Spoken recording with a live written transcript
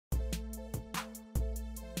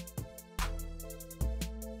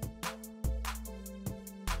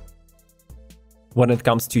When it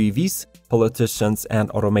comes to EVs, politicians and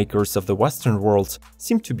automakers of the Western world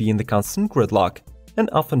seem to be in the constant gridlock and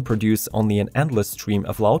often produce only an endless stream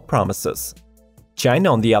of loud promises.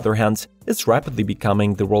 China, on the other hand, is rapidly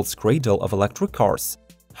becoming the world's cradle of electric cars.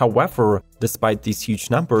 However, despite these huge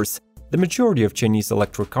numbers, the majority of Chinese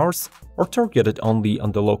electric cars are targeted only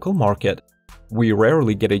on the local market. We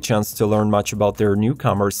rarely get a chance to learn much about their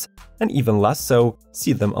newcomers, and even less so,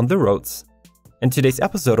 see them on the roads. In today's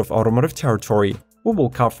episode of Automotive Territory, we will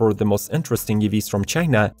cover the most interesting EVs from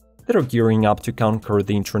China that are gearing up to conquer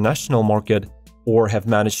the international market or have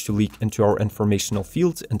managed to leak into our informational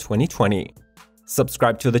field in 2020.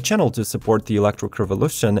 Subscribe to the channel to support the electric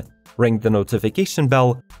revolution, ring the notification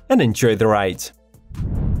bell, and enjoy the ride!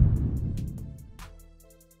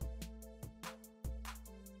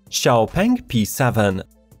 Xiaopeng P7.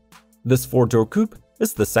 This four-door coupe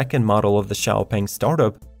is the second model of the Xiaopeng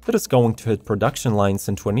startup that is going to hit production lines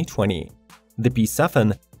in 2020. The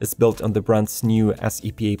P7 is built on the brand's new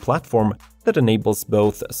SEPA platform that enables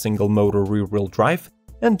both single-motor rear-wheel drive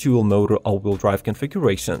and dual-motor all-wheel drive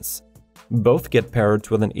configurations. Both get paired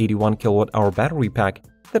with an 81 kWh battery pack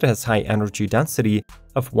that has high energy density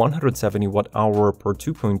of 170 Wh per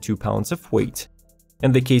 2.2 pounds of weight.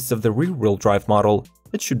 In the case of the rear-wheel drive model,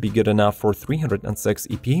 it should be good enough for 306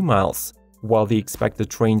 EPA miles, while the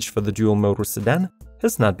expected range for the dual-motor sedan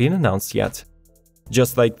has not been announced yet.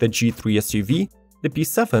 Just like the G3 SUV, the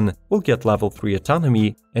P7 will get Level 3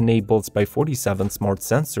 autonomy enabled by 47 smart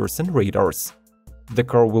sensors and radars. The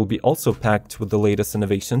car will be also packed with the latest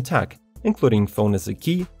innovation tech, including phone as a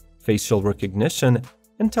key, facial recognition,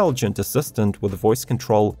 intelligent assistant with voice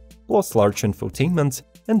control, plus large infotainment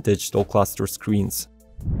and digital cluster screens.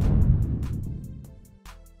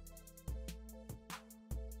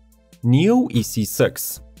 NIO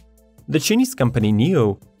EC6. The Chinese company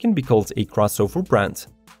NIO can be called a crossover brand,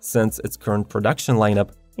 since its current production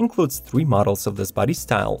lineup includes 3 models of this body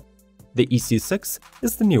style. The EC6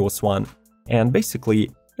 is the newest one, and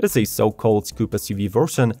basically it is a so-called coupe SUV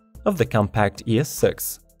version of the compact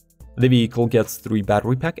ES6. The vehicle gets 3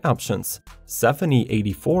 battery pack options, 70,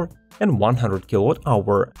 84, and 100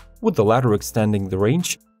 kWh, with the latter extending the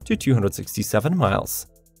range to 267 miles.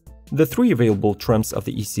 The 3 available trims of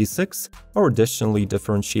the EC6 are additionally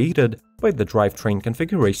differentiated by the drivetrain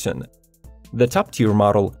configuration. The top-tier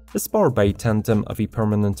model is powered by a tandem of a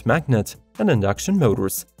permanent magnet and induction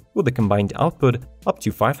motors, with a combined output up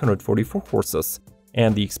to 544 horses,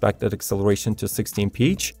 and the expected acceleration to 16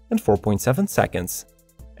 mph in 4.7 seconds.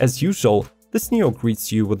 As usual, this NIO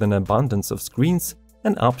greets you with an abundance of screens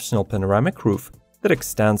and optional panoramic roof that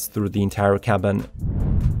extends through the entire cabin.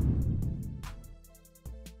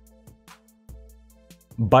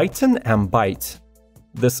 Byton M-Byte.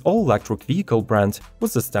 This all-electric vehicle brand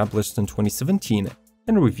was established in 2017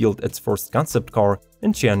 and revealed its first concept car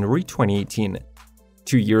in January 2018.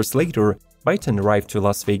 2 years later, Byton arrived to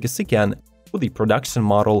Las Vegas again with a production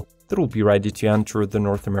model that will be ready to enter the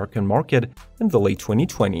North American market in the late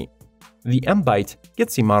 2020. The M-Byte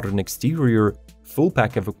gets a modern exterior, full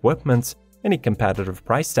pack of equipment, and a competitive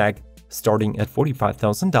price tag starting at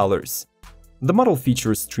 $45,000. The model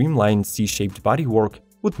features streamlined C-shaped bodywork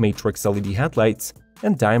with matrix LED headlights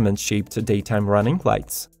and diamond-shaped daytime running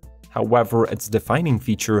lights. However, its defining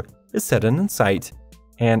feature is hidden inside,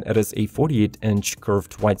 and it is a 48-inch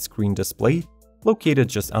curved widescreen display located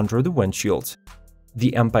just under the windshield.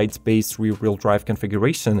 The M-Byte's base rear-wheel drive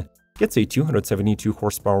configuration gets a 272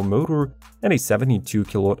 horsepower motor and a 72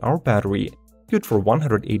 kWh battery, good for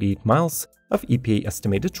 188 miles of EPA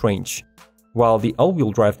estimated range, while the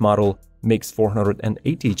all-wheel drive model makes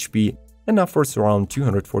 408 HP and offers around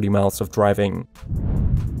 240 miles of driving.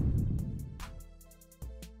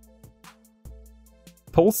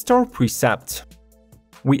 Polestar Precept.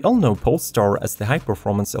 We all know Polestar as the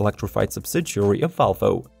high-performance electrified subsidiary of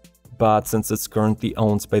Volvo, but since it's currently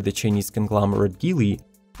owned by the Chinese conglomerate Geely,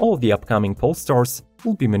 all of the upcoming Polestars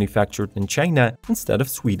will be manufactured in China instead of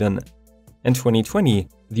Sweden. In 2020,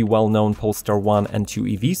 the well-known Polestar 1 and 2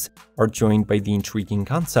 EVs are joined by the intriguing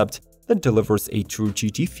concept that delivers a true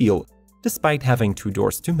GT feel, despite having 2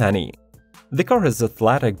 doors too many. The car has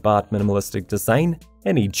athletic but minimalistic design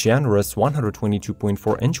and a generous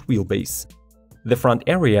 122.4-inch wheelbase. The front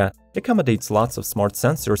area accommodates lots of smart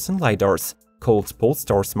sensors and LiDARs, called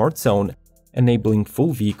Polestar Smart Zone, enabling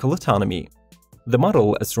full vehicle autonomy. The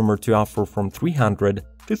model is rumored to offer from 300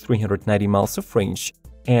 to 390 miles of range,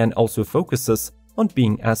 and also focuses on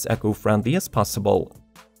being as eco-friendly as possible.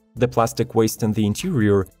 The plastic waste in the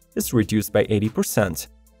interior is reduced by 80%.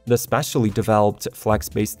 The specially developed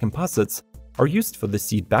flex-based composites are used for the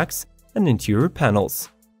seat backs and interior panels,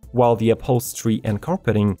 while the upholstery and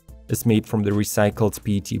carpeting is made from the recycled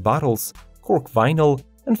PET bottles, cork vinyl,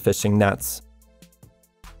 and fishing nets.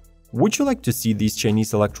 Would you like to see these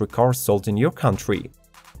Chinese electric cars sold in your country?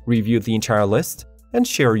 Review the entire list and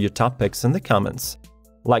share your top picks in the comments.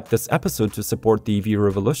 Like this episode to support the EV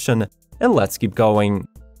revolution, and let's keep going.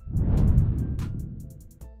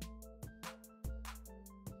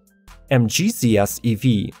 MG ZS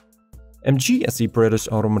EV. MG is a British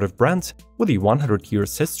automotive brand with a 100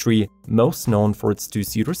 years history, most known for its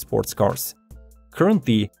two-seater sports cars.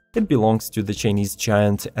 Currently, it belongs to the Chinese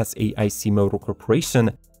giant SAIC Motor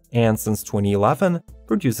Corporation and since 2011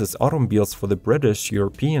 produces automobiles for the British,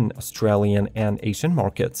 European, Australian, and Asian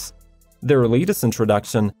markets. Their latest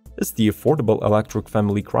introduction is the affordable electric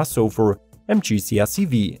family crossover MG ZS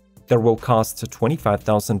EV that will cost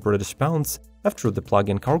 25,000 British pounds after the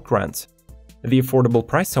plug-in car grant. The affordable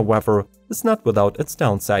price, however, is not without its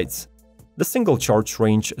downsides. The single charge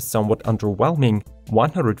range is somewhat underwhelming,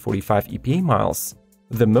 145 EPA miles.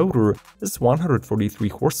 The motor is 143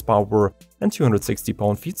 horsepower and 260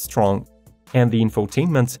 pound-feet strong, and the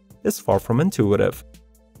infotainment is far from intuitive.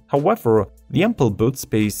 However, the ample boot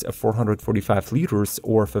space of 445 liters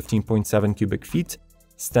or 15.7 cubic feet,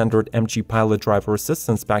 standard MG Pilot driver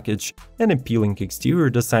assistance package, and appealing exterior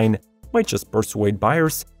design might just persuade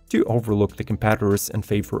buyers to overlook the competitors in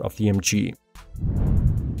favor of the MG.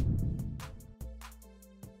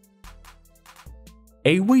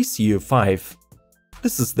 Aways U5.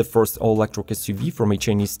 This is the first all-electric SUV from a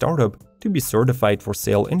Chinese startup to be certified for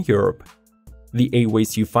sale in Europe. The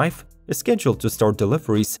Aways U5 is scheduled to start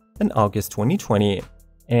deliveries in August 2020,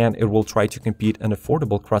 and it will try to compete in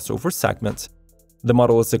affordable crossover segment. The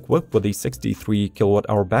model is equipped with a 63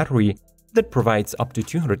 kWh battery that provides up to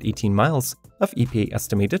 218 miles of EPA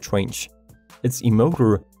estimated range. Its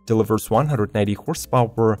e-motor delivers 190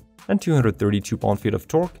 horsepower and 232 pound-feet of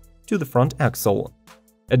torque to the front axle.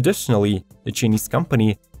 Additionally, the Chinese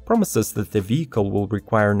company promises that the vehicle will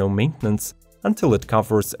require no maintenance until it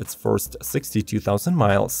covers its first 62,000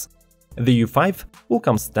 miles. The U5 will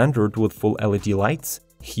come standard with full LED lights,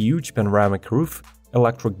 huge panoramic roof,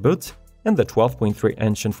 electric boot, and the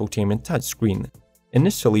 12.3-inch infotainment touchscreen.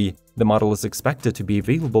 Initially, the model is expected to be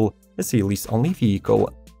available as a lease-only vehicle,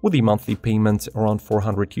 with a monthly payment around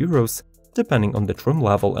 €400, depending on the trim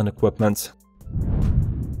level and equipment.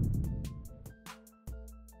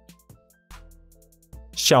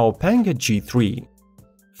 Xiaopeng G3.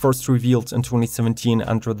 First revealed in 2017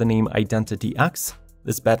 under the name Identity X,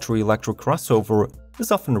 this battery electric crossover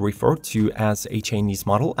is often referred to as a Chinese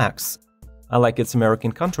Model X. Unlike its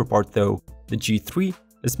American counterpart though, the G3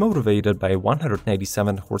 is motivated by a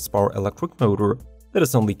 197 horsepower electric motor that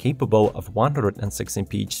is only capable of 106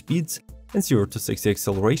 mph speeds and 0 to 60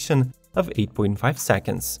 acceleration of 8.5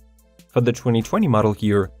 seconds. For the 2020 model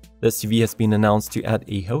year, the SUV has been announced to add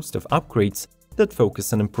a host of upgrades that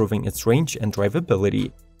focus on improving its range and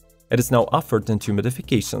drivability. It is now offered in two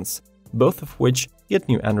modifications, both of which get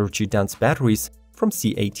new energy-dense batteries from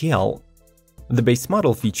CATL. The base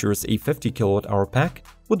model features a 50 kWh pack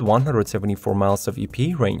with 174 miles of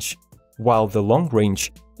EPA range, while the long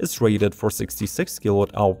range is rated for 66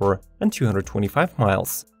 kWh and 225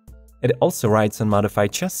 miles. It also rides on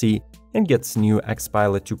modified chassis and gets new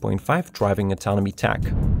X-Pilot 2.5 driving autonomy tech.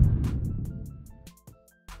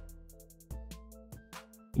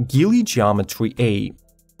 Geely Geometry A.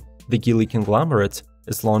 The Geely conglomerate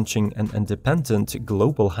is launching an independent,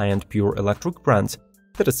 global high-end pure electric brand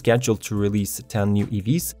that is scheduled to release 10 new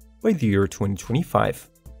EVs by the year 2025.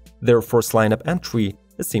 Their first lineup entry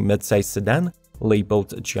is a midsize sedan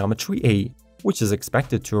labeled Geometry A, which is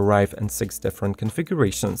expected to arrive in 6 different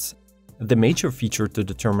configurations. The major feature to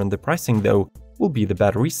determine the pricing, though, will be the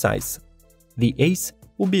battery size. The Ace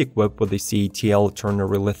will be equipped with a CATL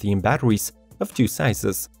ternary lithium batteries of two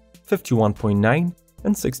sizes, 51.9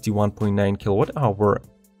 and 61.9 kWh,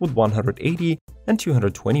 with 180 and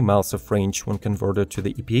 220 miles of range when converted to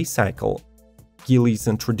the EPA cycle. Geely is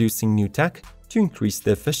introducing new tech to increase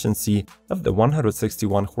the efficiency of the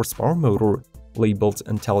 161 horsepower motor, labeled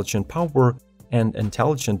Intelligent Power and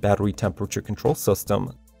Intelligent Battery Temperature Control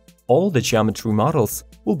System. All the Geometry models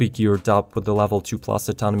will be geared up with the Level 2 Plus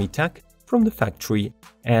autonomy tech from the factory,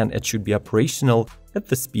 and it should be operational at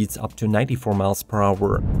the speeds up to 94 miles per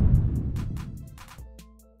hour.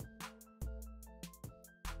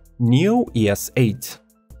 NIO ES8.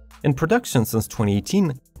 In production since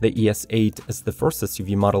 2018, the ES8 is the first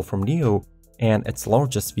SUV model from NIO and its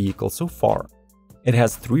largest vehicle so far. It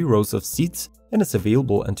has 3 rows of seats and is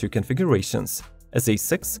available in 2 configurations, as a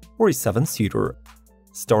 6 or a 7-seater.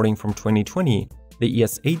 Starting from 2020, the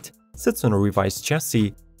ES8 sits on a revised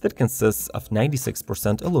chassis that consists of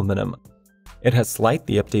 96% aluminum. It has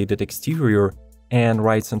slightly updated exterior and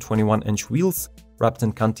rides on 21-inch wheels wrapped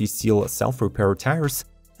in Conti-Seal self-repair tires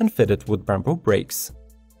and fitted with Brembo brakes.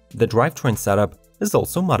 The drivetrain setup is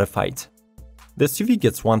also modified. The SUV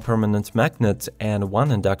gets one permanent magnet and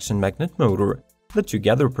one induction magnet motor that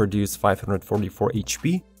together produce 544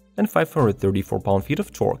 HP and 534 pound-feet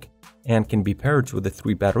of torque, and can be paired with the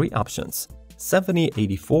three battery options: 70,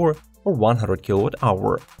 84, or 100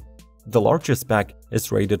 kWh. The largest pack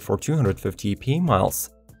is rated for 250 APA miles,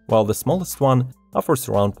 while the smallest one offers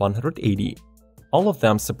around 180. All of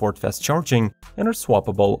them support fast charging and are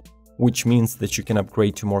swappable, which means that you can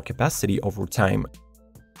upgrade to more capacity over time.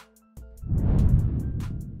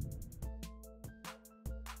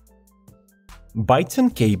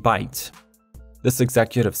 Byton K Byte. This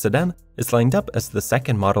executive sedan is lined up as the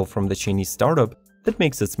second model from the Chinese startup that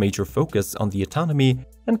makes its major focus on the autonomy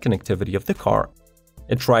and connectivity of the car.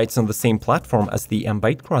 It rides on the same platform as the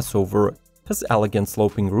M-Byte crossover, has elegant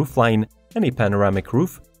sloping roofline and a panoramic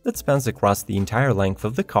roof that spans across the entire length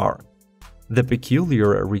of the car. The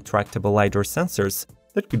peculiar retractable LiDAR sensors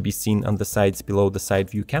that could be seen on the sides below the side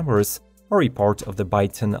view cameras are a part of the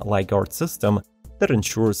Byton LiGuard system that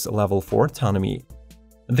ensures level 4 autonomy.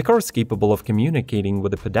 The car is capable of communicating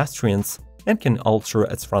with the pedestrians and can alter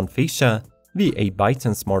its front fascia via a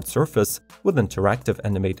Byton smart surface with interactive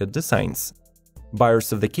animated designs.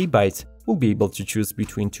 Buyers of the K-Byte will be able to choose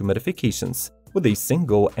between two modifications with a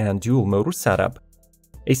single and dual motor setup: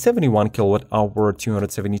 a 71 kWh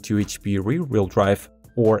 272 HP rear-wheel drive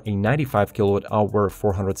or a 95 kWh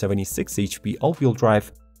 476 HP all-wheel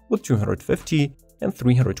drive with 250 and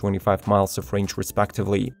 325 miles of range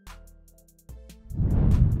respectively.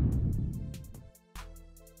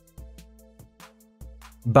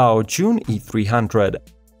 Baojun E300.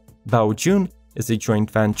 Baojun is a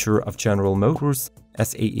joint venture of General Motors,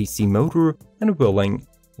 SAAC Motor, and Wuling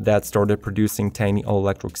that started producing tiny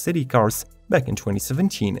all-electric city cars back in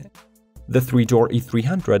 2017. The three-door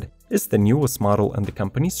E300 is the newest model in the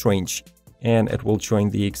company's range, and it will join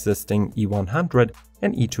the existing E100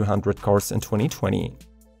 and E200 cars in 2020.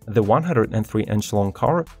 The 103-inch long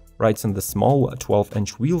car rides on the small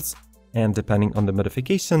 12-inch wheels and, depending on the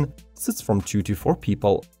modification, sits from 2 to 4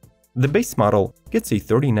 people. The base model gets a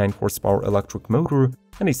 39 horsepower electric motor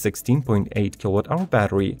and a 16.8 kWh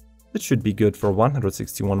battery that should be good for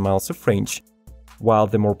 161 miles of range, while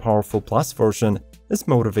the more powerful Plus version is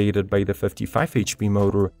motivated by the 55 HP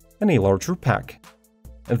motor and a larger pack.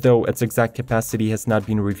 Though its exact capacity has not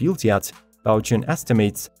been revealed yet, Baojun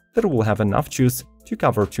estimates that it will have enough juice to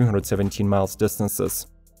cover 217 miles distances.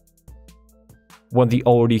 When the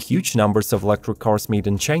already huge numbers of electric cars made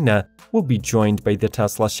in China will be joined by the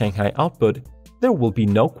Tesla Shanghai output, there will be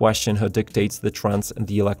no question who dictates the trends in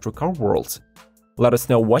the electric car world. Let us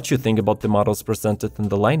know what you think about the models presented in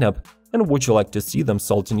the lineup, and would you like to see them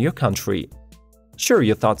sold in your country? Share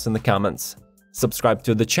your thoughts in the comments. Subscribe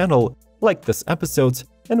to the channel, like this episode,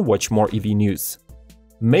 and watch more EV news.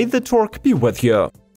 May the torque be with you!